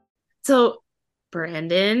 So,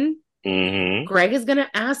 Brandon, Hmm. Greg is going to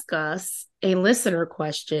ask us a listener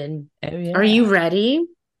question. Oh, yeah. Are you ready?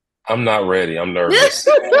 I'm not ready. I'm nervous.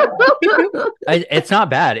 It's not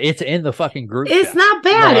bad. It's in the fucking group It's chat. not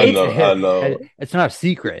bad. I It's, know. It's not a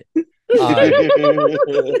secret. it's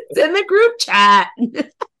in the group chat.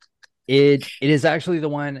 It is actually the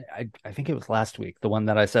one, I think it was last week, the one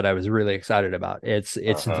that I said I was really excited about. It's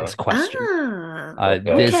this question.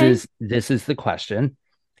 Okay. This is the question,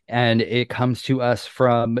 and it comes to us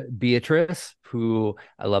from Beatrice, who,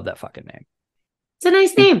 I love that fucking name. It's a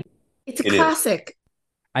nice name. It's a It is. classic.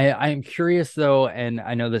 I am curious though, and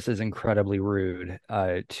I know this is incredibly rude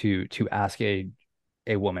to ask a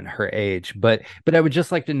woman her age, but I would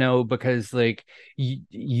just like to know, because like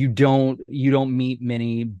you don't meet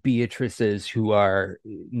many Beatrices who are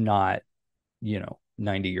not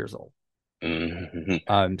 90 years old.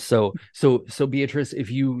 Mhm. So Beatrice, if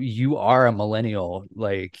you are a millennial,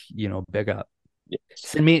 like, big up.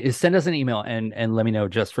 Yes. Send us an email and let me know,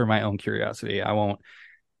 just for my own curiosity. I won't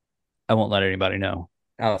let anybody know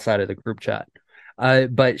outside of the group chat.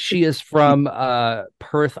 But she is from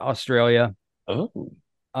Perth, Australia. Oh.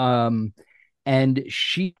 And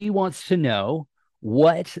she wants to know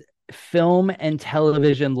what film and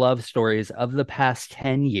television love stories of the past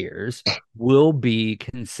 10 years will be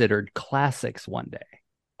considered classics one day.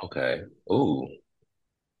 Okay. Ooh.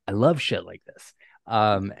 I love shit like this.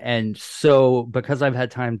 And so, because I've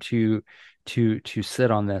had time to to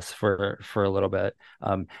sit on this for a little bit,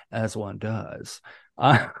 as one does.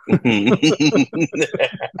 My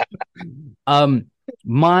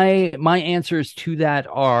answers to that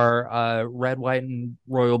are Red, White, and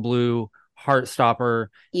Royal Blue, Heartstopper,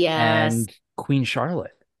 Yes. and Queen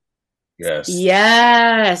Charlotte. Yes.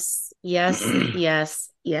 Yes. Yes. Yes.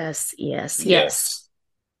 Yes. Yes. Yes.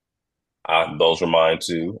 Those are mine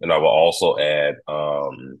too, and I will also add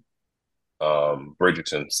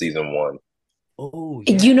Bridgerton season 1. Oh,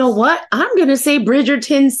 You know what? I'm gonna say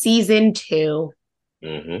Bridgerton season 2.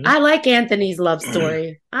 Mm-hmm. I like Anthony's love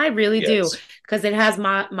story. I really do, Yes. because it has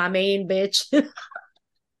my main bitch.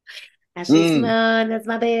 Ashley Simone, that's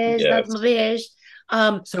my bitch. Yes. That's my bitch.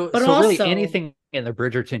 So but really also anything in the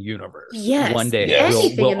Bridgerton universe, Yes, one day Yes.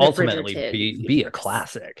 anything will in the ultimately Bridgerton be a universe.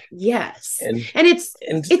 classic. Yes, And and it's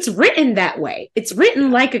written that way. It's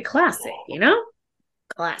written like a classic, you know,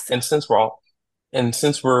 classic. and since we're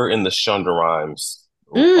in the Shonda Rhimes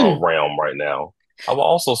realm right now, I will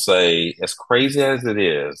also say, as crazy as it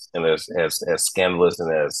is, and as scandalous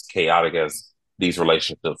and as chaotic as these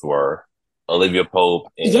relationships were, Olivia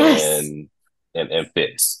Pope Yes. and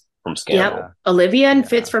Fitz from Scandal. Yep, Olivia and Yeah.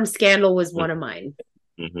 Fitz from Scandal was one of mine.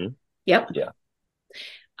 Mm-hmm. Yep. Yeah.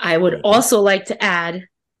 I would Mhm. also like to add,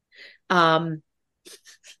 from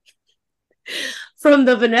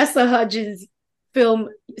the Vanessa Hudgens film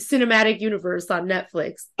cinematic universe on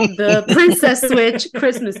Netflix, the Princess Switch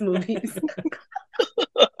Christmas movies.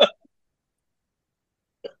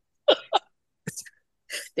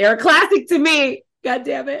 They're a classic to me. God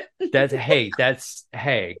damn it. Hey.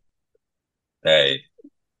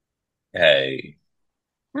 Hey.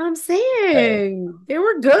 I'm saying they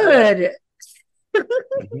were good.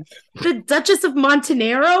 Mhm. The Duchess of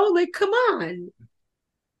Montenero, like, come on.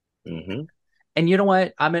 Mm-hmm. And you know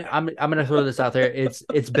what? I'm gonna throw this out there.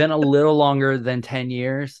 It's been a little longer than 10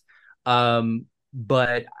 years.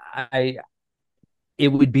 But it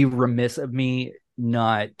would be remiss of me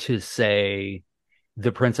not to say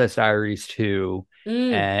The Princess Diaries 2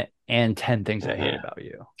 and 10 Things I Hate About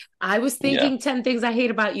You. I was thinking 10 Things I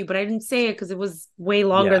Hate About You, but I didn't say it because it was way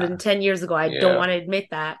longer than 10 years ago. I don't want to admit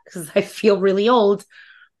that because I feel really old.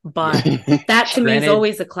 But that to me is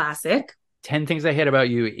always a classic. 10 Things I Hate About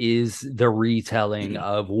You is the retelling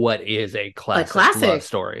of what is a classic love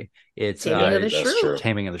story. It's Taming of the Shrew.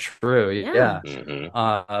 Taming of the Shrew. Yeah.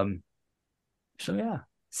 Mm-hmm. So yeah.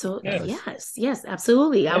 So yes,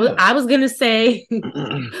 absolutely. Yeah. I was gonna say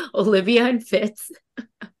Olivia and Fitz.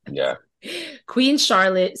 Yeah. Queen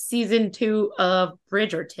Charlotte, season 2 of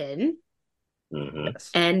Bridgerton. Mm-hmm. Yes.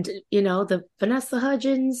 And the Vanessa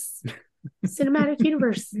Hudgens cinematic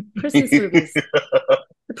universe Christmas movies.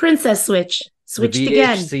 The Princess Switch. Switched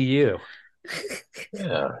again. VHCU.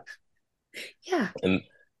 Yeah. Yeah. And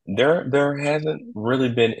there hasn't really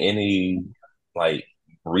been any like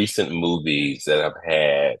recent movies that have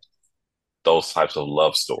had those types of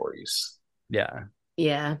love stories. Yeah.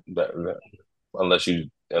 Yeah. Unless you're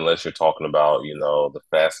talking about, the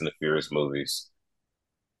Fast and the Furious movies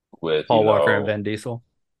with Paul Walker and Vin Diesel.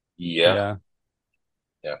 Yeah.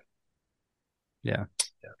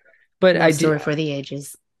 But Love story for the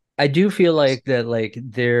ages. I do feel like that, like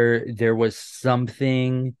there was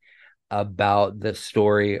something about the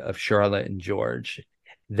story of Charlotte and George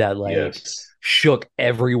that shook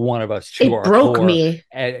every one of us to our core. It broke me.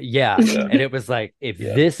 And it was like, if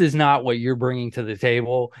this is not what you're bringing to the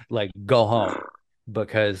table, like, go home,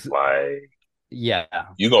 because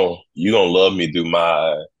you gonna love me through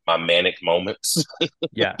my manic moments.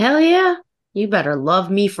 Yeah. Hell yeah. You better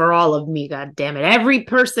love me for all of me, god damn it. Every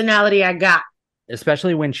personality I got.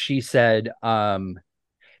 Especially when she said,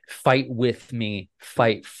 fight with me,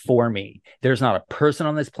 fight for me. There's not a person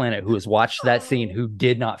on this planet who has watched that scene who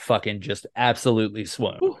did not fucking just absolutely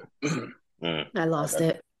swoon. I lost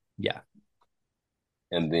it. Yeah.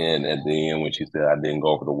 And then at the end, when she said, I didn't go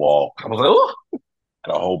over the wall, I was like, oh,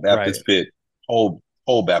 and a whole Baptist pit. Whole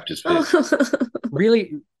Baptist pit.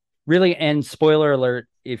 Really, and spoiler alert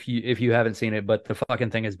if you haven't seen it, but the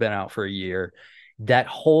fucking thing has been out for a year. That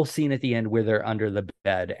whole scene at the end where they're under the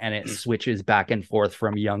bed and it switches back and forth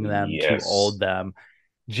from young them to old them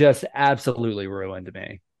just absolutely ruined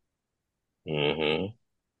me. Mm-hmm.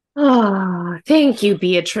 Oh, thank you,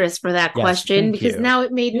 Beatrice, for that question, because now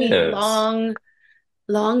it made me long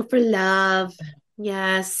for love.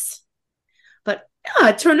 Yes. But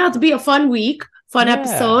it turned out to be a fun week, fun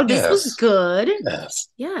episode. This was good.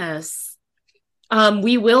 Yes.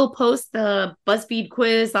 We will post the BuzzFeed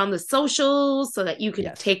quiz on the socials so that you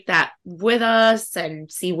can take that with us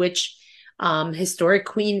and see which historic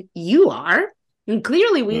queen you are. And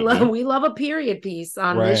clearly we love a period piece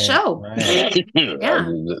on this show. Right.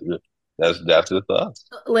 Yeah. That's just us.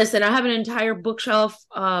 Listen, I have an entire bookshelf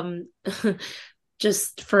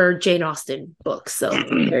just for Jane Austen books. So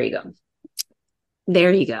there you go.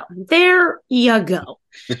 There you go. There you go.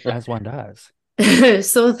 As one does.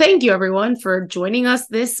 So thank you, everyone, for joining us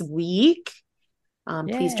this week.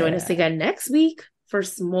 Please join us again next week for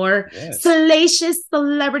some more salacious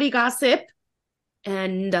celebrity gossip.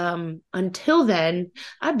 And until then,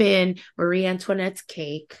 I've been Marie Antoinette's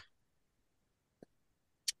Cake.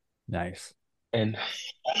 Nice. And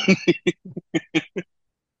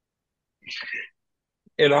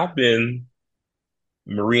and I've been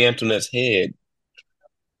Marie Antoinette's head.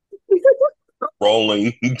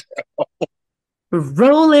 Rolling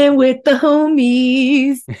with the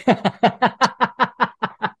homies.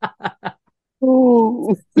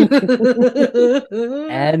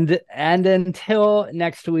 and until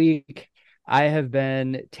next week, I have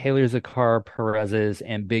been Taylor Zakar Perez's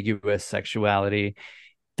ambiguous sexuality.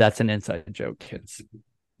 That's an inside joke, kids.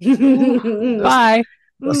 Bye.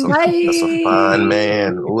 That's a fine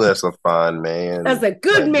man. Ooh, that's a fine man. That's a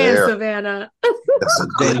good man, there. Savannah. That's a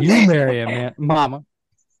good man. You marry a man, mama.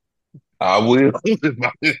 I will.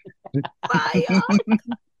 Bye.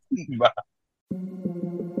 Bye.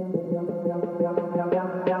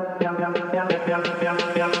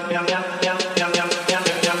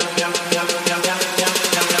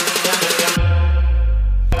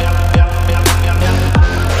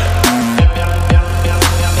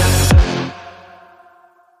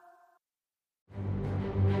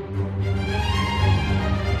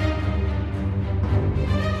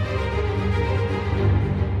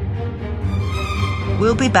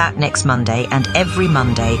 We'll be back next Monday and every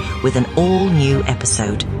Monday with an all-new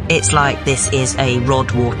episode. It's like this is a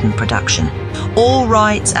Rod Wharton production. All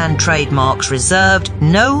rights and trademarks reserved.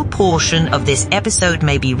 No portion of this episode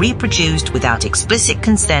may be reproduced without explicit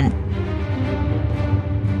consent